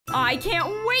I can't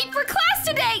wait for class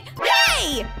today.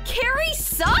 Hey, Cari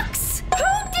sucks?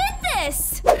 Who did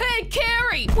this? Hey,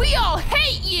 Cari, we all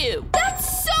hate you.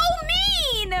 That's so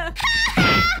mean.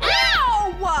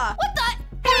 Ow! What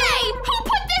the? Hey, who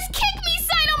put this kick me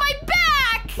sign on my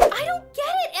back? I don't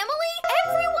get it, Emily.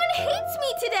 Everyone hates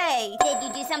me today. Did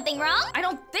you do something wrong? I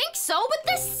don't think so,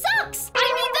 but this sucks. I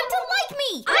need them to like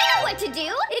me. I know what to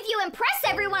do. If you impress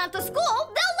everyone at the school,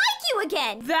 they'll like you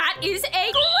again. That is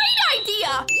a great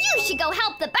idea. You should go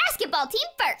help the basketball team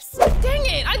first. Dang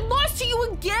it, I lost to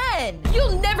you again.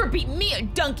 You'll never beat me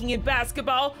at dunking in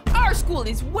basketball. Our school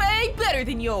is way better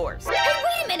than yours. Hey,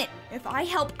 wait a minute. If I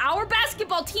help our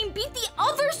basketball team beat the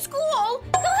other school,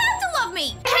 they'll have to love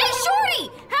me. Hey,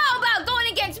 Shorty, how about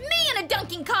going against me in a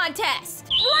dunking contest?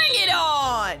 Bring it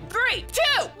on. 3,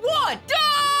 2, 1,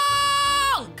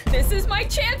 dunk! This is my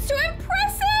chance to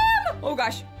impress him. Oh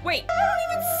gosh, wait. I don't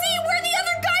even see where the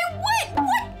other guy went.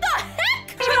 What the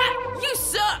heck? Ha! You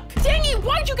suck. Dang it,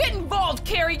 why'd you get involved,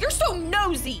 Cari? You're so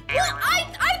nosy. Well, I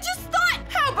just thought.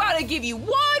 How about I give you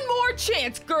one more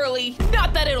chance, girly?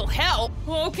 Not that it'll help.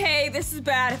 Okay, this is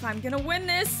bad. If I'm gonna win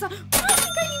this, I think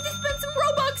I need to spend some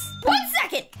Robux. 1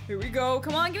 second. Here we go.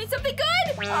 Come on, give me something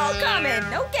good. Oh, come in.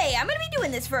 Okay, I'm gonna be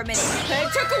doing this for a minute.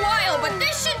 It took a while, but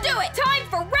this should do it. Time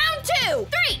for round 2.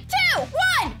 3, 2, 1,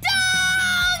 dunk!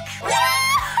 Woo!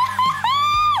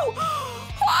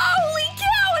 Holy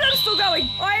cow! And I'm still going.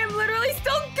 I am literally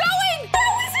still going.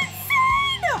 That was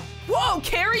insane! Whoa,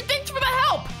 Cari, thanks for the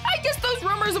help. I guess those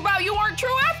rumors about you aren't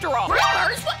true after all.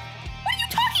 Rumors? What are you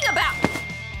talking about?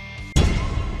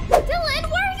 Dylan,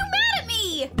 why are you mad at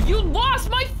me? You lost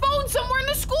my phone somewhere in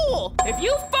the school. If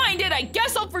you find it, I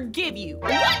guess I'll forgive you.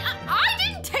 What? I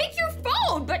didn't take your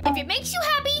phone, but if it makes you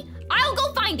happy, I'll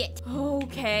go find it.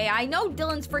 Okay, I know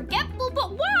Dylan's forgetful,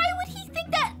 but why would he think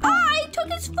that I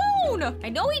took his phone? I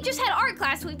know he just had art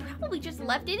class, so he probably just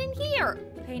left it in here.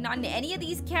 Okay, not in any of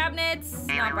these cabinets,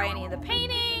 not by any of the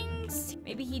paintings.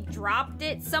 Maybe he dropped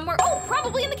it somewhere. Oh,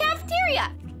 probably in the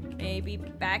cafeteria. Maybe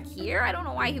back here? I don't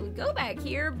know why he would go back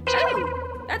here.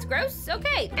 Oh, that's gross.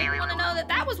 Okay, didn't want to know that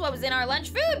that was what was in our lunch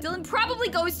food. Dylan probably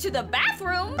goes to the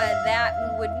bathroom, but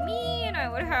that would mean I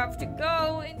would have to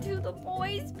go into the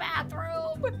boys'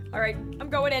 bathroom. All right, I'm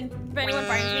going in. If anyone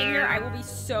finds me in here, I will be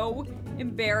so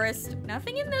embarrassed.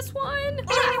 Nothing in this one.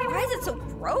 Ugh, why is it so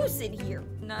gross in here?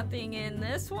 Nothing in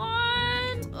this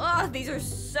one. Ugh, these are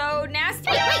so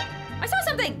nasty. Wait, I saw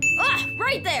something. Ugh,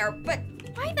 right there, but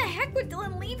why the heck would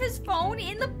Dylan leave his phone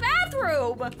in the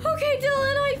bathroom? Okay,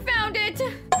 Dylan, I found it.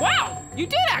 Wow, you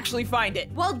did actually find it.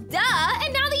 Well, duh.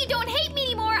 And now that you don't hate me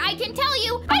anymore, I can tell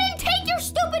you, I didn't take your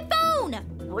stupid phone.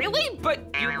 Really?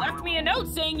 But you left me a note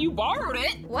saying you borrowed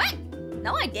it. What?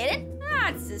 No, I didn't.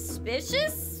 That's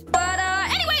suspicious. But,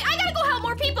 anyway, I gotta go help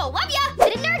more people. Love ya.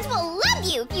 The nerds will love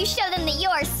you if you show them that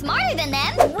you're smarter than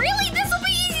them. Really? This'll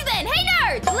be easy then. Hey,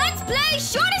 nerds, let's play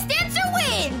Shortest Answer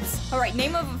Wins. All right,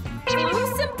 name of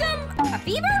flu symptom? A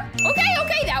fever?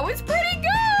 Okay, that was pretty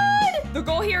good. The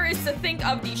goal here is to think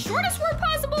of the shortest word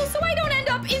possible so I don't end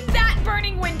up in that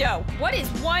burning window. What is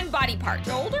one body part?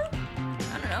 Shoulder?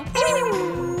 I don't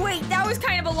know. Ooh, wait, that was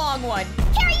kind of a long one.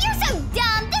 Cari, you're so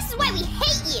dumb. This is why we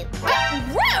hate you.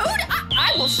 Rude?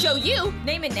 I will show you.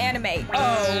 Name an anime.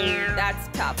 Oh, that's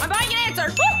tough. I'm buying an answer.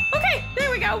 Woo, okay,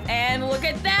 there we go. And look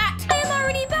at that. I am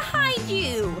already behind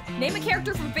you. Name a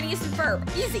character from Phineas and Ferb.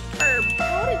 Easy. Ferb.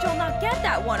 How did y'all not get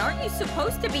that one? Aren't you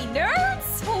supposed to be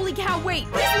nerds? Holy cow, wait.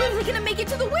 He's literally gonna make it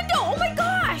to the window. Oh my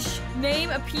gosh.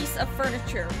 Name a piece of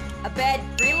furniture. A bed.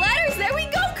 3 letters. There we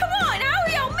go. Come on. How are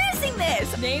y'all missing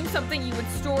this? Name something you would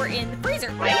store in the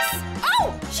freezer. Ice.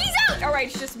 Oh, she's out. All right,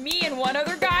 it's just me and one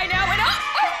other guy now. And I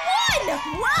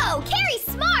won. Whoa, Cari's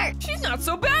smart. She's not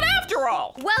so bad after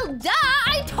all. Well, duh,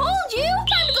 I told you.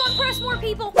 Time to go impress more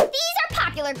people. These are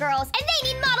popular girls, and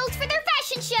they need models for their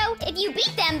fashion show. If you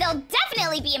beat them, they'll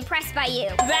definitely be impressed by you.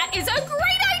 That is a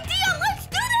great idea. Let's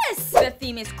do this. The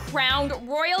theme is crowned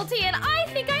royalty, and I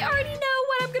think I already know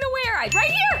what I'm gonna wear. Right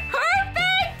here.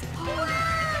 Perfect.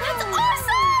 That's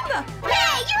awesome.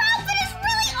 Hey, your outfit is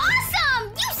really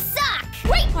awesome. You suck.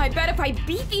 Wait, I bet if I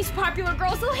beat these popular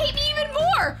girls, they'll hate me even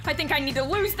more. I think I need to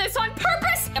lose this on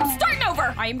purpose. I'm starting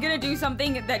over. I am gonna do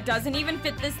something that doesn't even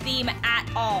fit this theme at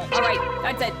all. All right,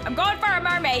 that's it. I'm going for a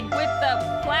mermaid with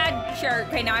the plaid shirt.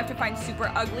 Okay, now I have to find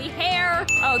super ugly hair.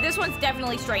 Oh, this one's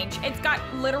definitely strange. It's got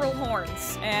literal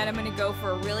horns. And I'm gonna go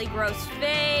for a really gross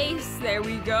face. There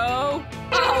we go.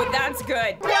 Oh, that's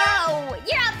good. Whoa,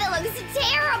 your outfit looks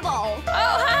terrible.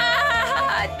 Oh,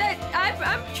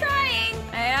 I'm trying.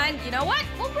 And you know what?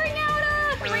 We'll bring out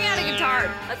a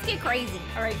guitar. Let's get crazy.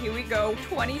 All right, here we go.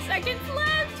 20 seconds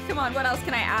left. Come on, what else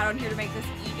can I add on here to make this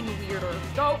even weirder? theater.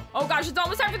 Go. Oh gosh, it's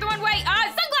almost time for the runway.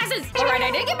 Sunglasses! All right,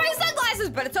 I didn't get my sunglasses,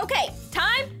 but it's okay. It's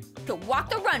time to walk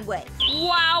the runway.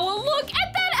 Wow, look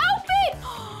at that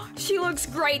outfit! She looks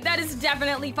great. That is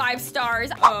definitely 5 stars.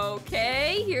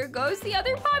 Okay, here goes the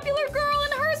other popular girl,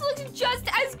 and hers looks just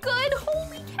as good.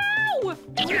 Holy cow!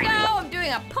 Here we go. I'm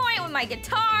doing a point with my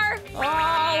guitar. All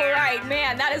right,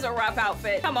 man, that is a rough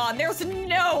outfit. Come on, there's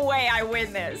no way I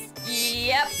win this.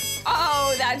 Yep.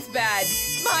 Oh, that's bad.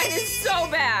 Mine is so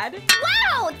bad.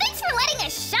 Wow, thanks for letting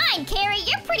us shine, Cari.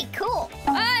 You're pretty cool.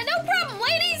 No problem,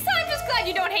 ladies. I'm just glad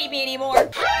you don't hate me anymore. How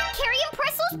did Cari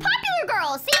impress those popular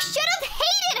girls? They should have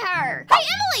hated her. Hey,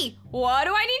 Emily, what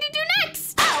do I need to do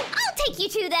next? Oh, I'll take you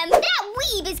to them. That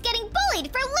weeb is getting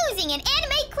bullied for losing an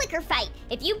anime clicker fight.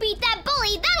 If you beat that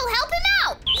bully, that'll help him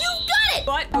out. You got it!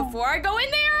 But before I go in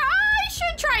there, I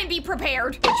should try and be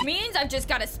prepared. Which means I've just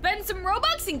got to spend some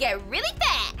Robux and get really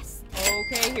fast.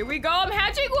 Okay, here we go. I'm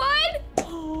hatching one.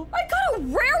 I got a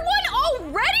rare one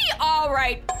already? All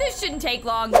right, this shouldn't take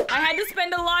long. I had to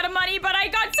spend a lot of money, but I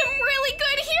got some really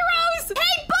good heroes.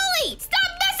 Hey, bully! Stop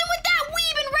messing with that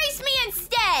weeb and race me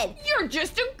instead. You're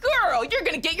just a girl. You're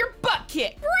gonna get your butt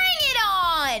kicked. Bring it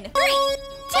on. 3,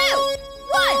 2,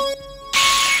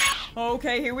 1.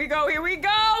 Okay, here we go, here we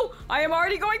go. I am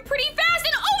already going pretty fast,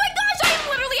 and oh my gosh, I am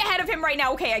literally ahead of him right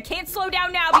now. Okay, I can't slow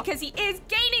down now because he is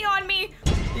gaining on me.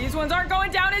 These ones aren't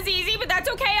going down as easy, but that's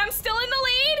okay. I'm still in the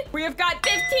lead. We have got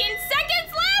 15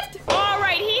 seconds left. All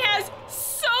right, he has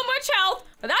so much health,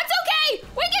 but that's okay.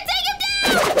 We can take him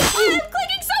down. I'm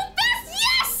clicking so fast.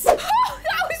 Yes! Oh,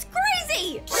 that was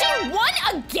crazy. She won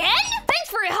again? Thanks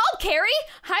for your help, Cari.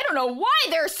 I don't know why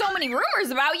there are so many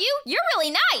rumors about you. You're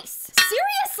really nice.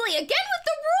 Seriously, again with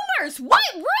the rumors. What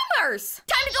rumors?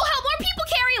 Time to go help more people,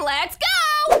 Cari. Let's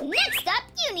go. Next up,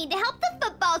 you need to help the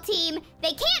football team.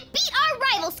 They can't beat our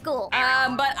rival school.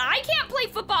 But I can't play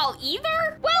football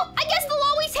either? Well, I guess they'll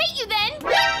always hate you then.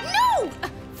 What? No!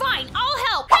 Fine, I'll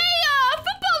help. Hey,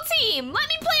 football team, let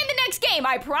me play in the next game.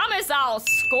 I promise I'll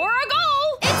score a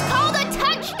goal. It's called a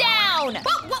touchdown.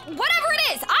 Well, whatever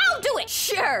it is, I'll do it.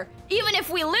 Sure. Even if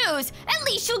we lose, at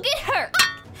least you'll get hurt.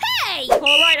 Hey! All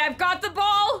right, I've got the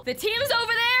ball. The team's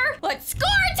over there. Let's score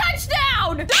a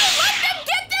touchdown. Don't let them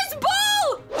get this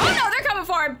ball. Oh no, they're coming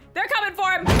for him. They're coming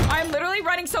for him. I'm literally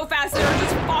running so fast they're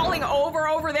just falling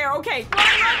over there. Okay,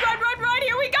 run.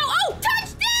 Here we go. Oh,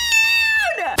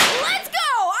 touchdown! Let's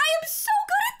go. I am so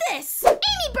good at this.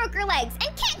 Amy broke her legs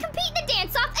and can't compete in the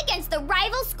dance-off against the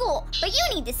rival school. But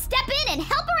you need to step in and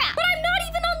help her out. But I'm not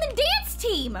even on the dance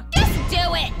team. Just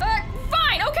do it.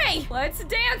 Fine, okay. Let's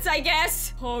dance, I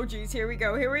guess. Oh, geez, here we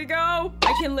go.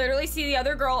 I can literally see the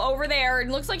other girl over there,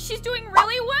 and looks like she's doing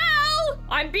really well.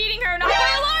 I'm beating her, not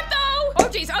by a lot, though. Oh,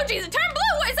 geez, it turned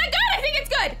blue. Is that good? I think it's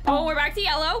good. Oh, we're back to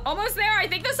yellow. Almost there. I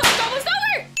think the song's almost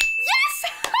over. Yes!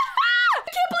 I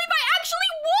can't believe I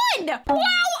actually won.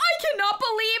 Wow, I cannot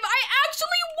believe I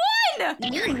actually won.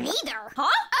 Me neither.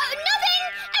 Huh? Nothing.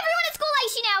 Everyone at school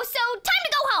likes you now, so time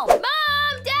to go home.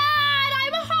 Mom, Dad,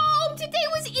 I'm home. Today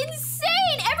was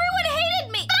insane. Everyone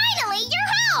hated me. Finally,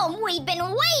 you're home. We've been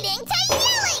waiting to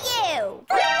yell at you.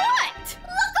 For what?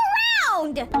 Look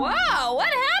around. Wow, what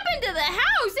happened to the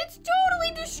house? It's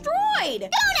totally destroyed.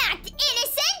 Don't act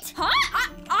innocent. Huh?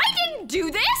 I didn't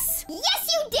do this. Yes,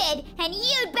 you did. And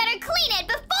you'd better clean it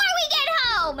before we get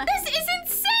home. This is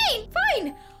insane.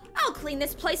 Fine. I'll clean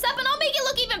this place up and I'll make it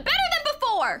look even better than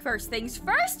before. First things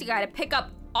first, you gotta pick up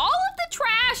all of the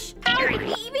trash. How did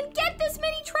we even get this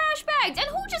many trash bags? And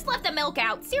who just left the milk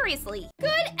out? Seriously.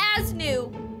 Good as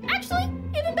new. Actually,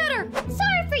 even better.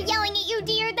 Sorry for yelling at you,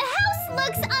 dear. The house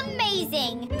looks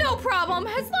amazing. No problem.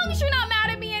 As long as you're not mad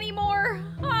at me anymore,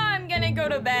 I'm gonna go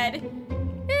to bed.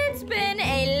 It's been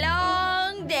a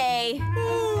long day.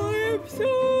 Oh, I'm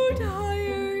so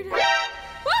tired.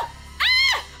 Whoa!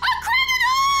 Ah! A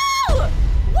criminal!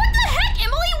 What the heck,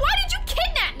 Emily? Why did you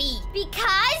kidnap me?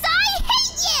 Because I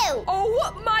hate you!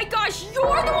 Oh my gosh,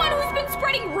 you're the one who's been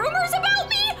spreading rumors about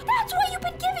me? That's why you've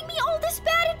been giving me all this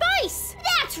bad advice.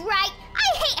 That's right.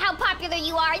 I hate how popular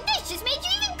you are, and this just made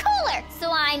you even cooler.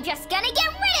 So I'm just gonna get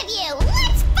rid of you.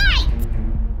 Let's fight!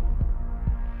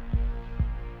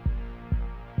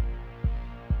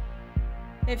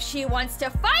 If she wants to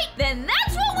fight, then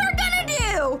that's what we're gonna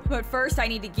do! But first, I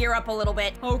need to gear up a little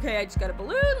bit. Okay, I just got a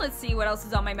balloon. Let's see what else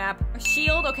is on my map. A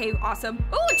shield. Okay, awesome.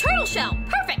 Oh, a turtle shell.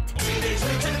 Perfect!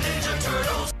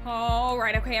 All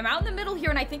right, okay, I'm out in the middle here,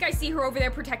 and I think I see her over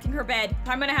there protecting her bed.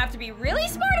 I'm gonna have to be really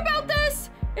smart about this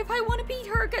if I want to beat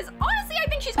her, because honestly, I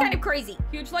think she's kind of crazy.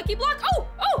 Huge lucky block.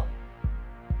 Oh!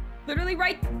 Literally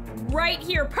right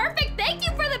here. Perfect. Thank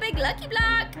you for the big lucky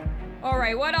block. All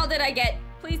right, what all did I get?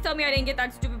 Please tell me I didn't get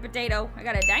that stupid potato. I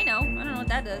got a dino. I don't know what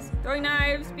that does. Throwing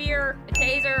knives, spear, a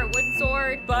taser, a wooden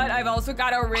sword. But I've also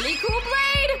got a really cool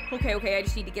blade. Okay, I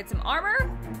just need to get some armor.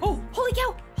 Oh, holy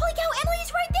cow,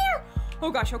 Emily's right there. Oh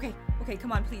gosh, okay,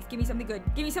 come on, please, give me something good.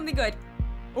 Give me something good.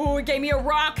 Oh, it gave me a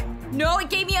rock. No, it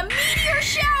gave me a meteor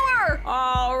shower.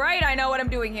 All right, I know what I'm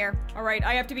doing here. All right,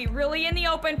 I have to be really in the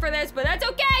open for this, but that's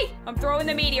okay. I'm throwing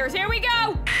the meteors. Here we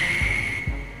go.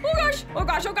 Oh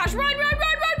gosh, run.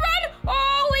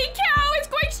 Holy cow, it's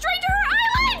going straight to her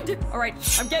island. All right,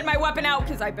 I'm getting my weapon out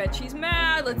because I bet she's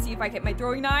mad. Let's see if I get my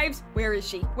throwing knives. Where is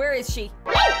she?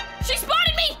 Oh, she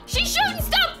spotted me. She's shooting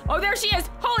stuff. Oh, there she is.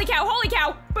 Holy cow.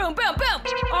 Boom.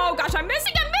 Oh gosh, I'm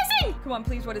missing. Come on,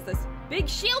 please, what is this? Big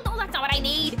shield? Oh, that's not what I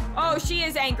need. Oh, she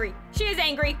is angry. Maybe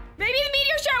the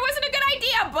meteor shower wasn't a good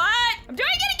idea, but I'm doing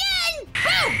it again.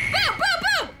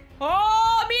 Boom.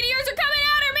 Oh, meteors are coming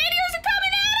at her.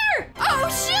 Oh,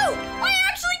 shoot. I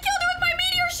actually killed her with my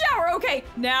meteor shower. Okay,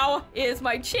 now is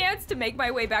my chance to make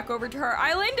my way back over to her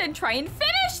island and try and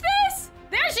finish this.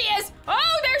 There she is.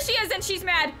 Oh, there she is, and she's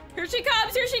mad. Here she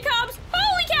comes.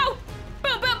 Holy cow.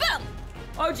 Boom.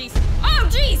 Oh, jeez.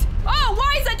 Oh,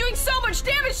 why is that doing so much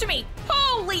damage to me?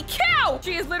 Holy cow.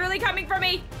 She is literally coming for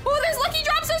me. Oh, there's lucky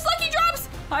drops.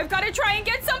 I've got to try and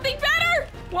get something better.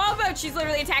 Wow, but she's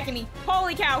literally attacking me.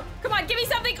 Holy cow. Come on, give me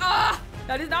something.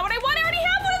 That is not what I want. I already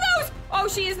have one of those. Oh,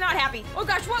 she is not happy. Oh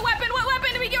gosh, what weapon?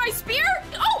 Did we get my spear?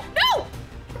 Oh, no.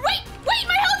 Wait,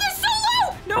 my health is so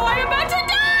low. No, I am about to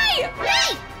die.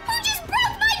 Hey, who just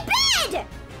broke my bed?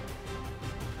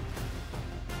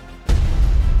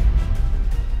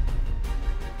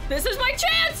 This is my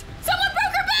chance. Someone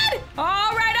broke her bed.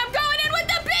 All right, I'm going in with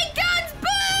the big guns.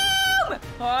 Boom.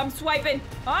 Oh, I'm swiping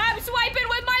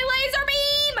with my laser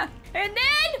beam. And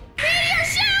then meteor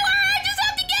shower. I just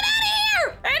have to get out of here.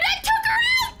 And I took her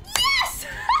out. Yes.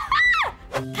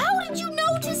 How did you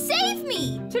know to save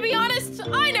me? To be honest,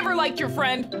 I never liked your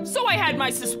friend, so I had my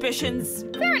suspicions.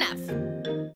 Fair enough.